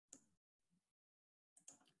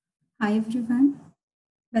Hi everyone,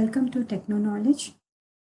 welcome to Techno Knowledge.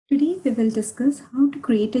 Today we will discuss how to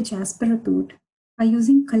create a Jasper report by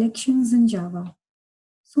using collections in Java.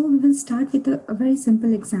 So we will start with a very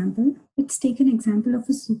simple example. Let's take an example of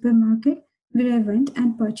a supermarket where I went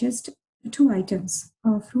and purchased two items,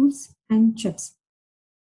 fruits and chips.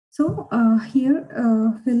 So here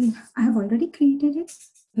I have already created it.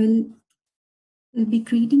 We'll be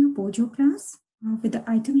creating a Pojo class with the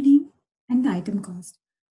item name and the item cost.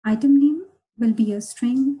 Item name will be a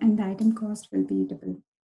string and the item cost will be double.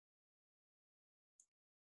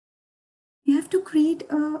 We have to create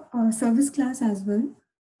a service class as well,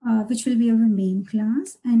 which will be our main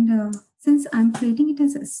class. And since I'm creating it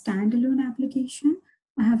as a standalone application,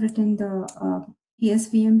 I have written the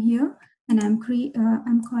PSVM here, and I'm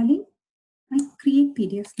calling my create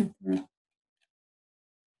PDF method.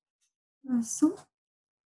 So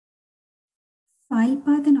file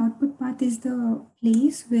path and output path is the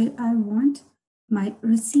place where I want my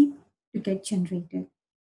receipt to get generated.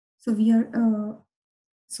 So we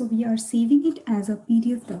are saving it as a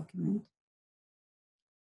PDF document.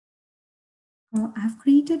 I have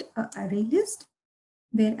created an array list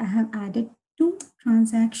where I have added two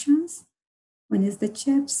transactions. One is the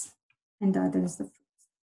chips and the other is the fruits.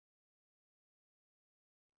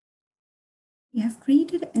 We have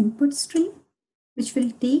created an input stream which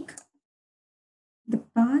will take the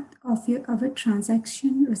path of our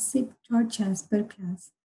transaction receipt.jasper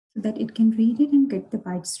class so that it can read it and get the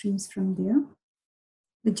byte streams from there.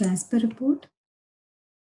 The Jasper report,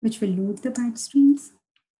 which will load the byte streams.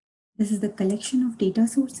 This is the collection of data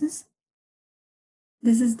sources.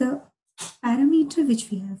 This is the parameter which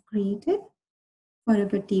we have created for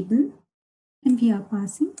our table, and we are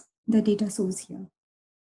passing the data source here.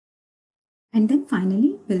 And then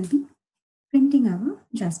finally, we'll be printing our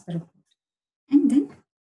Jasper report and then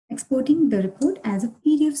exporting the report as a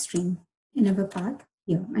PDF stream in our path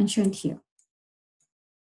here, mentioned here.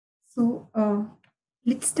 So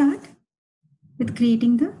let's start with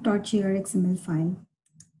creating the .grxml file.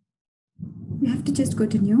 We have to just go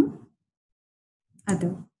to new,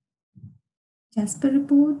 other, Jasper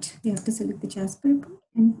report. We have to select the Jasper report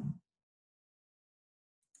and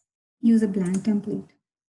use a blank template.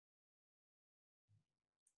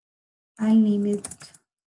 I'll name it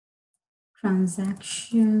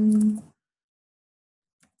transaction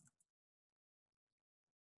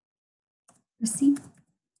receipt.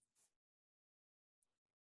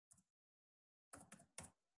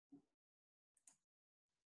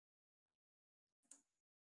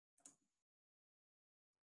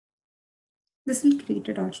 This will create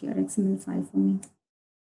a .grxml file for me.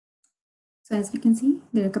 So as we can see,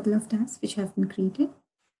 there are a couple of tabs which have been created.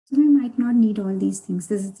 So we might not need all these things.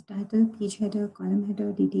 This is the title, page header, column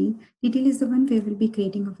header, detail. Detail is the one where we'll be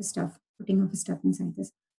creating of stuff, putting of stuff inside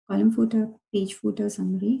this. Column footer, page footer,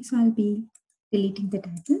 summary. So I'll be deleting the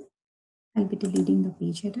title. I'll be deleting the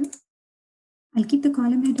page header. I'll keep the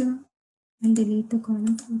column header. I'll delete the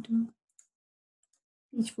column footer,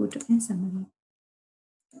 page footer, and summary.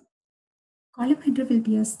 Column header will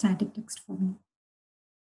be a static text for me.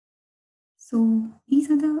 So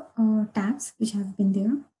these are the tabs which have been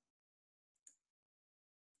there.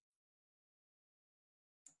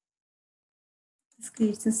 This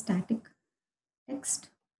creates a static text.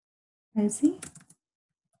 I'll say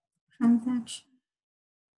transaction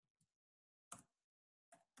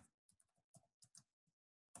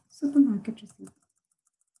supermarket receipt.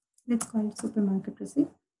 Let's call it supermarket receipt.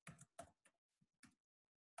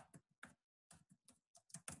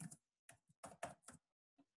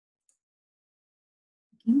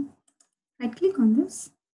 Okay. Right click on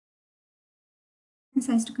this and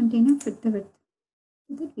size to container, fit the width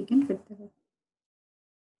so that we can fit the width.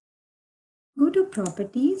 Go to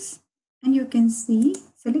properties and you can see,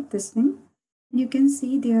 select this thing, and you can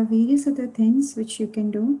see there are various other things which you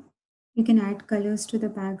can do. You can add colors to the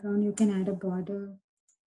background, you can add a border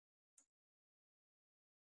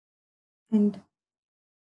and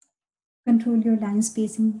control your line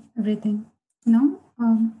spacing, everything. Now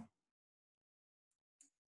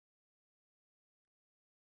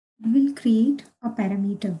we will create a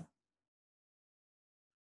parameter.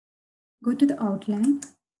 Go to the outline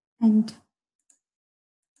and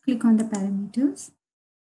click on the parameters.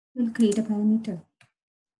 We'll create a parameter.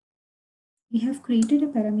 We have created a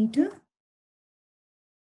parameter.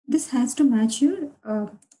 This has to match your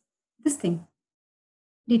this thing,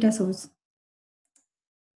 data source.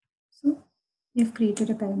 So we have created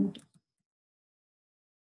a parameter.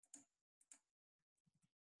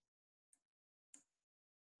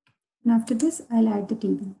 And after this, I'll add the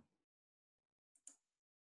table.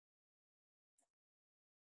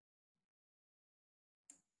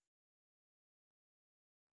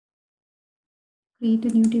 create a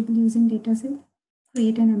new table using dataset,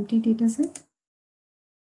 create an empty dataset,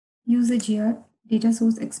 use a GR data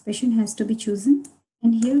source expression has to be chosen,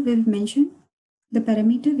 and here we'll mention the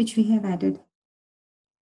parameter which we have added.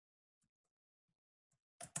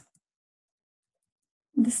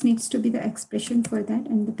 This needs to be the expression for that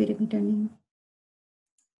and the parameter name.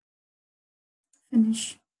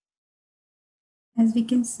 Finish. As we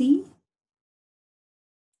can see,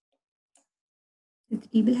 the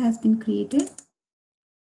table has been created.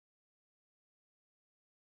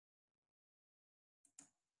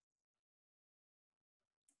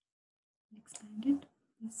 Expand it.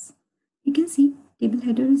 Yes. You can see table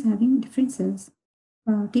header is having different cells.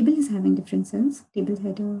 Table is having different cells. Table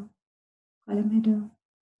header, column header,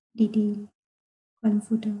 detail, column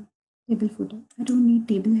footer, table footer. I don't need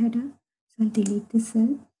table header, so I'll delete this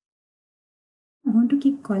cell. I want to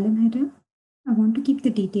keep column header. I want to keep the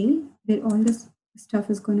detail where all this stuff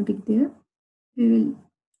is going to be there. We will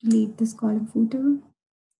delete this column footer,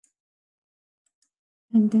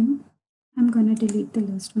 and then I'm going to delete the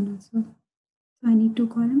last one as well. So I need two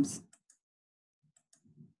columns.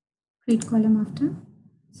 Create column after.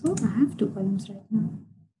 So I have two columns right now.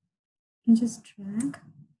 You can just drag.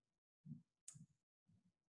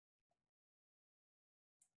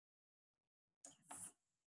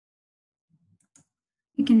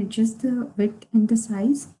 You can adjust the width and the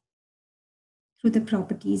size through the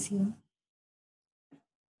properties here.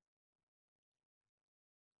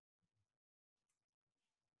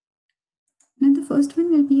 Now the first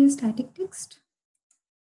one will be a static text.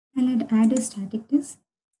 I'll add a static text.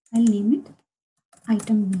 I'll name it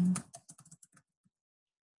item name.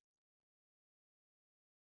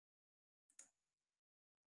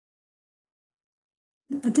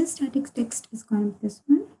 The other static text is going to be this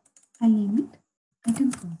one. I'll name it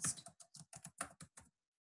item cost.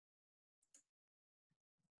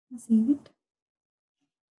 I'll save it.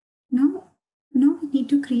 Now we need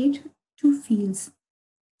to create two fields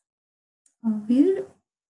where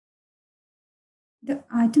the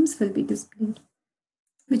items will be displayed,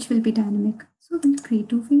 which will be dynamic. So we'll create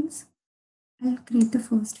two fields. I'll create the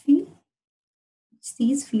first field, which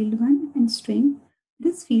says field 1 and string.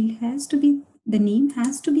 This field has to be, the name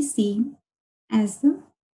has to be same as the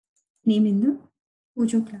name in the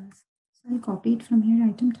Pojo class. So I'll copy it from here,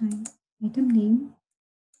 item time, item name.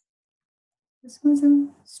 This was a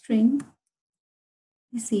string.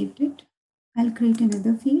 I saved it. I'll create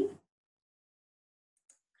another field.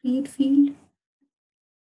 Create field.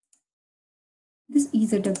 This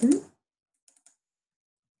is a double.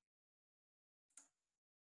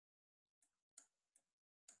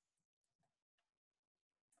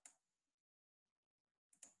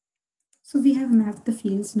 So we have mapped the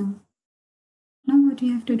fields now. Now what we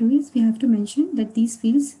have to do is we have to mention that these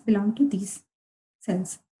fields belong to these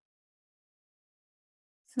cells.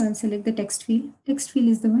 So I'll select the text field. Text field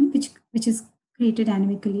is the one which is created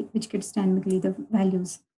dynamically, which gets dynamically the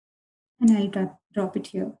values. And I'll drop it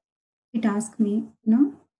here. It asks me,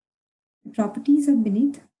 the properties are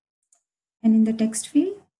beneath. And in the text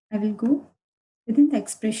field, I will go within the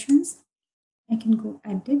expressions. I can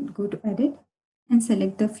go to edit and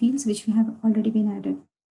select the fields which we have already been added.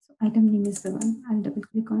 So item name is the one. I'll double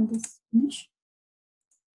click on this, finish.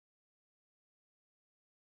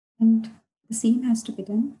 And the same has to be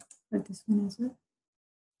done for this one as well.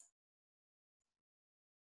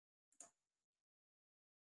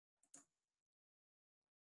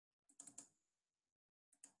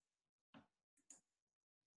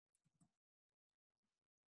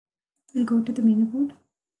 We'll go to the menu board.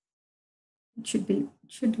 It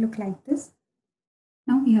should look like this.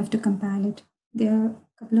 Now we have to compile it. There are a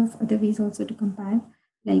couple of other ways also to compile,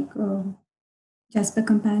 like Jasper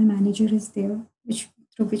Compile Manager is there,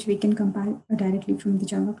 through which we can compile directly from the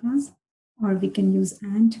Java class, or we can use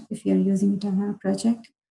Ant if we are using it on our project.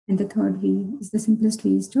 And the third way is the simplest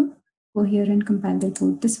way is to go here and compile the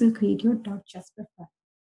code. This will create your .jasper file.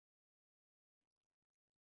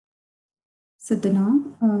 So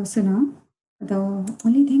now the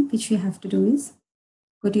only thing which we have to do is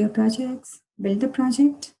go to your projects, build the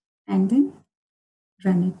project, and then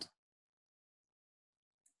run it.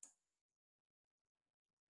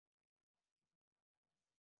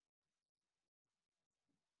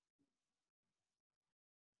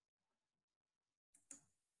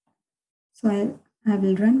 So I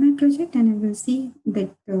will run my project and I will see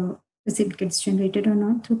that the receipt gets generated or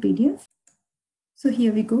not through PDF. So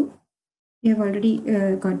here we go. We have already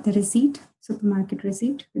got the receipt, supermarket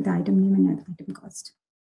receipt with the item name and item cost.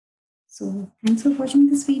 So thanks for watching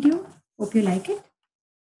this video. Hope you like it.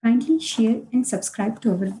 Kindly share and subscribe to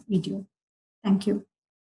our video. Thank you.